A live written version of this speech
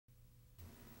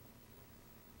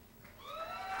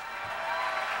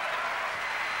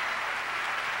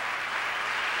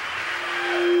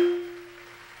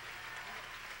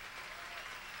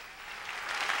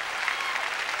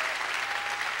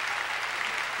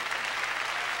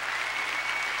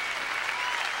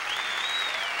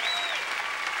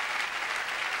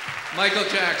Michael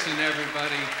Jackson,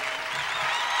 everybody.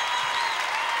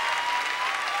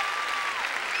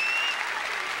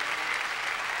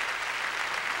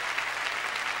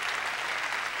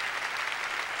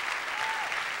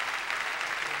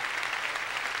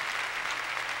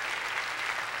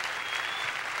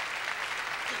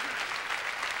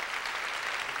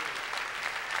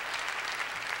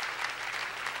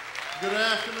 Good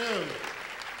afternoon.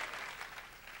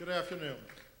 Good afternoon.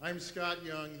 I'm Scott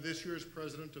Young, this year's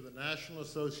president of the National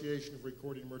Association of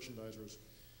Recording Merchandisers.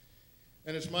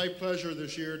 And it's my pleasure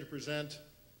this year to present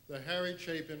the Harry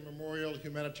Chapin Memorial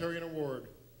Humanitarian Award.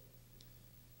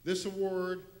 This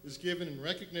award is given in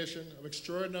recognition of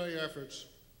extraordinary efforts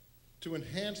to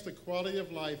enhance the quality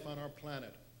of life on our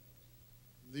planet.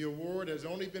 The award has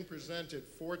only been presented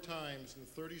 4 times in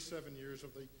 37 years of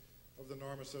the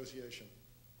NARM Association.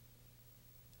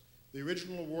 The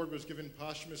original award was given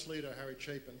posthumously to Harry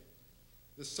Chapin.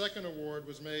 The second award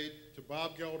was made to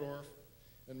Bob Geldorf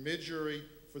and Midge Uri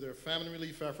for their famine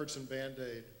relief efforts in Band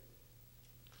Aid.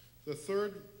 The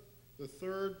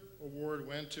third award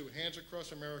went to Hands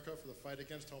Across America for the fight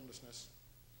against homelessness.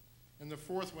 And the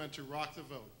fourth went to Rock the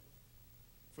Vote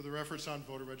for their efforts on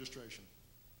voter registration.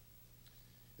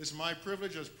 It's my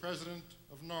privilege as president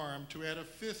of NARM to add a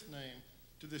 5th name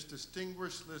to this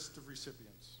distinguished list of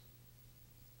recipients.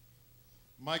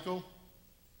 Michael,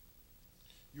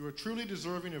 you are truly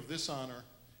deserving of this honor,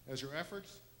 as your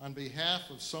efforts on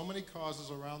behalf of so many causes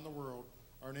around the world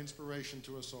are an inspiration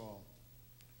to us all.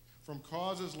 From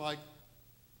causes like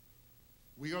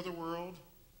We Are the World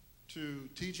to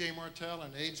TJ Martell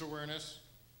and AIDS awareness,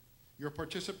 your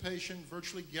participation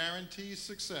virtually guarantees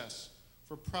success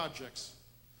for projects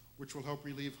which will help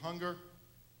relieve hunger,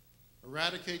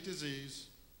 eradicate disease,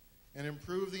 and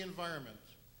improve the environment,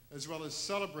 as well as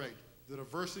celebrate the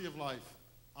diversity of life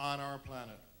on our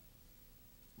planet.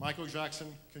 Michael Jackson,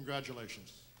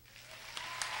 congratulations.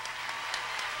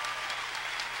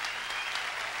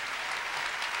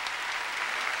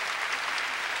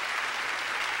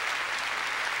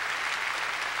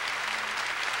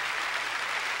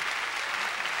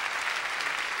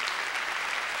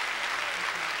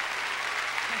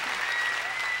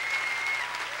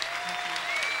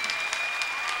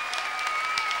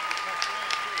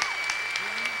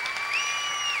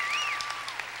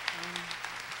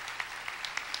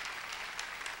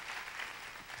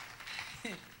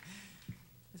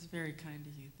 Very kind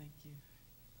of you, thank you.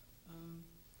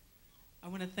 I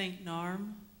want to thank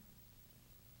NARM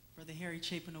for the Harry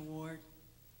Chapin Award.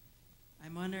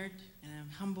 I'm honored and I'm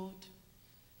humbled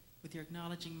with your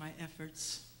acknowledging my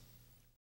efforts